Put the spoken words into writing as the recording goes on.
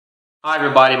Hi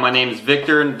everybody, my name is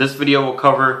Victor and this video will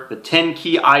cover the 10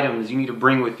 key items you need to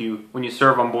bring with you when you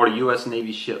serve on board a U.S.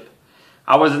 Navy ship.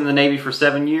 I was in the Navy for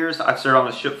 7 years, I've served on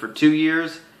the ship for 2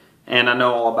 years, and I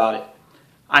know all about it.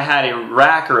 I had a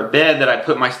rack or a bed that I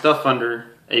put my stuff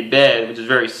under, a bed which is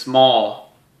very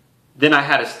small. Then I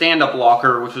had a stand-up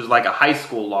locker which was like a high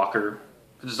school locker,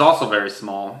 which is also very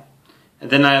small. And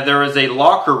then there was a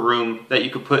locker room that you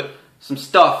could put some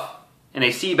stuff in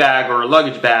a sea bag or a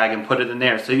luggage bag and put it in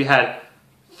there. So you had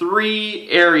 3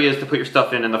 areas to put your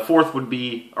stuff in, and the 4th would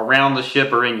be around the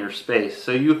ship or in your space.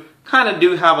 So you kind of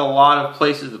do have a lot of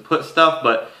places to put stuff,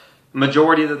 but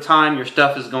majority of the time your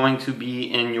stuff is going to be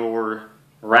in your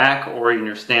rack or in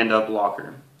your stand-up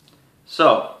locker.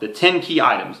 So the 10 key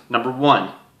items. Number 1,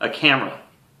 a camera.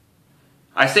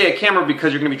 I say a camera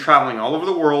because you're going to be traveling all over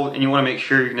the world and you want to make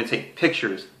sure you're going to take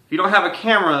pictures. If you don't have a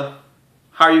camera,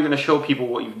 how are you going to show people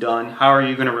what you've done? How are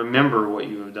you going to remember what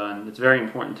you have done? It's very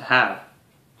important to have.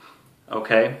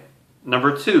 Okay.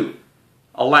 Number 2,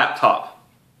 a laptop.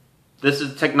 This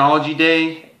is technology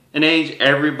day and age.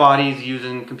 Everybody's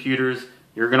using computers.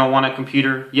 You're going to want a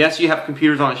computer. Yes, you have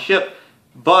computers on a ship,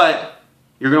 but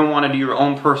you're going to want to do your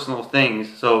own personal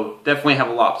things. So definitely have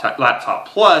a laptop.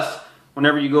 Plus,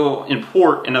 whenever you go in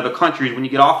port in other countries, when you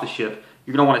get off the ship,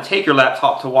 you're going to want to take your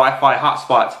laptop to Wi-Fi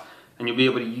hotspots and you'll be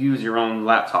able to use your own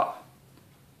laptop.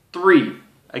 3,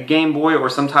 a Game Boy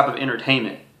or some type of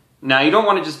entertainment. Now you don't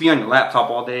want to just be on your laptop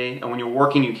all day, and when you're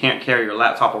working you can't carry your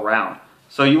laptop around.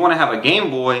 So you want to have a Game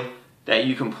Boy that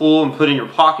you can pull and put in your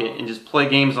pocket and just play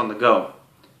games on the go.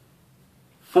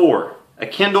 4, a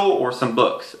Kindle or some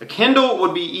books. A Kindle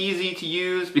would be easy to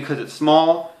use because it's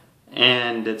small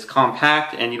and it's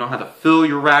compact and you don't have to fill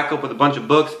your rack up with a bunch of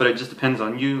books, but it just depends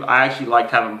on you. I actually liked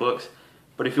having books.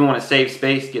 But if you want to save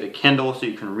space, get a Kindle so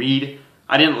you can read.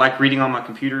 I didn't like reading on my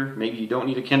computer. Maybe you don't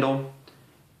need a Kindle.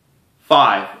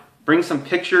 5, bring some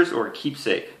pictures or a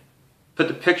keepsake. Put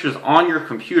the pictures on your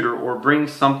computer or bring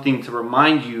something to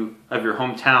remind you of your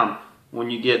hometown when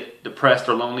you get depressed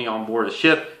or lonely on board a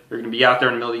ship. You're going to be out there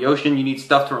in the middle of the ocean. You need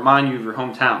stuff to remind you of your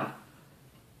hometown.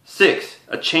 6,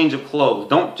 a change of clothes.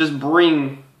 Don't just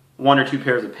bring 1 or 2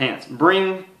 pairs of pants.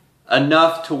 Bring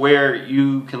enough to where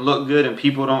you can look good and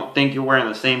people don't think you're wearing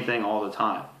the same thing all the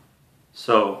time.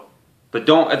 So, but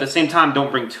at the same time, don't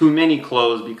bring too many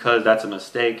clothes because that's a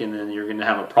mistake and then you're going to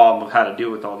have a problem of how to deal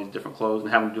with all these different clothes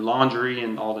and having to do laundry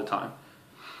and all the time.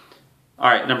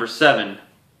 Alright, number 7,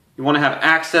 you want to have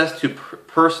access to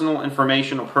personal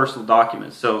information or personal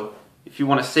documents. So if you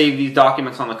want to save these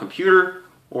documents on the computer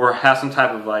or have some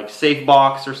type of like safe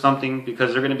box or something,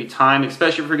 because they're going to be timed,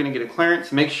 especially if you're going to get a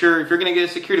clearance. Make sure if you're going to get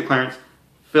a security clearance,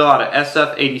 fill out a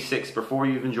SF-86 before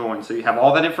you even join. So you have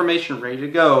all that information ready to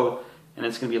go, and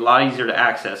it's going to be a lot easier to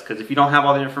access. Because if you don't have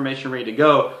all the information ready to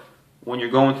go, when you're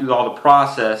going through all the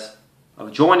process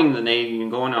of joining the Navy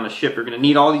and going on a ship, you're going to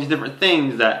need all these different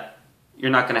things that you're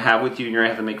not going to have with you, and you're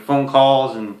going to have to make phone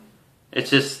calls, and it's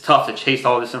just tough to chase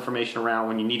all this information around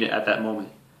when you need it at that moment.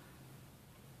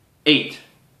 8,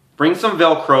 bring some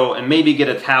Velcro and maybe get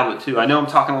a tablet too. I know I'm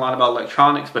talking a lot about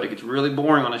electronics, but it gets really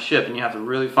boring on a ship and you have to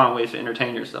really find ways to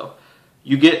entertain yourself.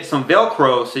 You get some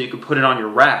Velcro so you can put it on your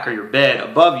rack or your bed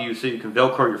above you so you can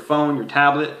Velcro your phone, your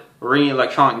tablet, or any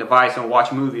electronic device and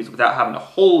watch movies without having to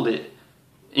hold it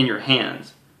in your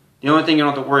hands. The only thing you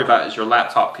don't have to worry about is your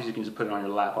laptop because you can just put it on your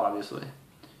lap, obviously.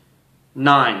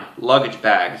 9, luggage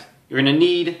bags. You're going to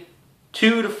need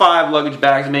 2 to 5 luggage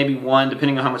bags, maybe 1,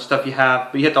 depending on how much stuff you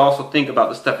have. But you have to also think about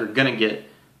the stuff you're going to get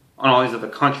on all these other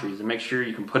countries and make sure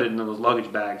you can put it in those luggage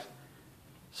bags.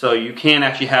 So you can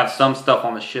actually have some stuff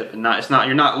on the ship, and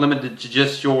you're not limited to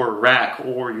just your rack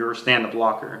or your stand-up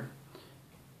locker.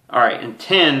 Alright, and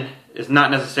 10 is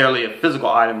not necessarily a physical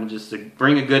item, just to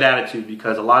bring a good attitude,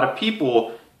 because a lot of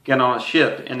people get on a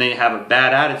ship and they have a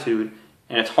bad attitude,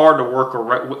 and it's hard to work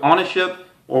on a ship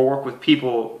or work with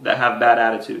people that have bad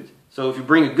attitudes. So if you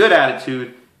bring a good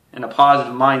attitude and a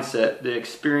positive mindset, the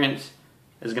experience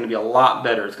is going to be a lot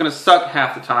better. It's going to suck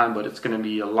half the time, but it's going to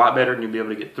be a lot better and you'll be able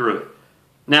to get through it.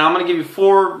 Now I'm going to give you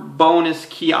 4 bonus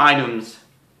key items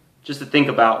just to think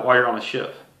about while you're on a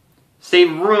ship. Save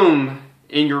room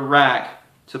in your rack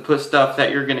to put stuff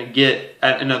that you're going to get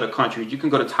in other countries. You can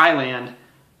go to Thailand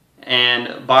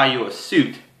and buy you a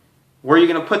suit. Where are you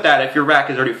going to put that if your rack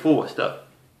is already full with stuff?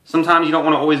 Sometimes you don't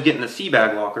want to always get in the sea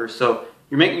bag locker, so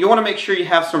you want to make sure you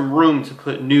have some room to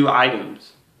put new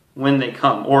items when they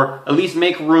come, or at least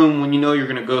make room when you know you're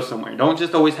going to go somewhere. Don't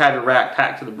just always have your rack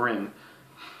packed to the brim.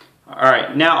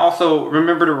 Alright, now also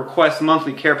remember to request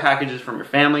monthly care packages from your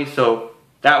family. So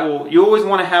you always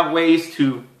want to have ways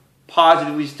to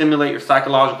positively stimulate your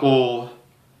psychological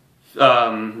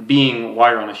being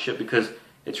while you're on a ship, because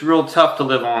It's real tough to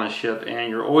live on a ship, and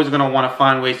you're always going to want to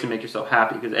find ways to make yourself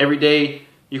happy, because every day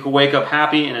you can wake up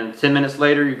happy and then 10 minutes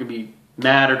later you can be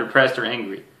mad or depressed or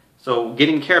angry. So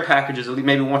getting care packages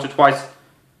maybe once or twice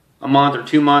a month or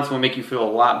 2 months will make you feel a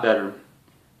lot better.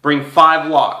 Bring 5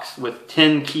 locks with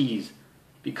 10 keys,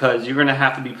 because you're going to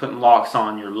have to be putting locks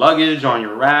on your luggage, on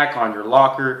your rack, on your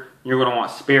locker. You're going to want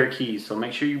spare keys. So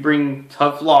make sure you bring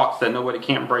tough locks that nobody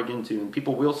can't break into. And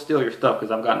people will steal your stuff,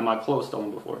 because I've gotten my clothes stolen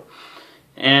before.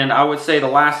 And I would say the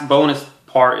last bonus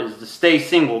part is to stay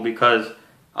single, because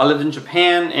I lived in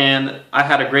Japan and I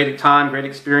had a great time, great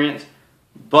experience.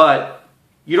 But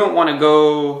you don't want to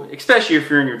go, especially if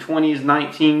you're in your 20s,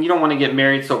 19, you don't want to get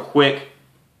married so quick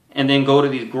and then go to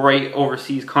these great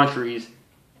overseas countries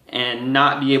and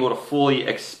not be able to fully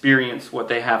experience what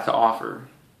they have to offer.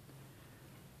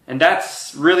 And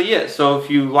that's really it. So if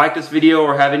you like this video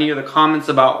or have any other comments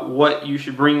about what you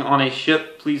should bring on a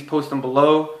ship, please post them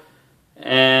below.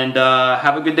 And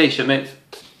have a good day, shipmates.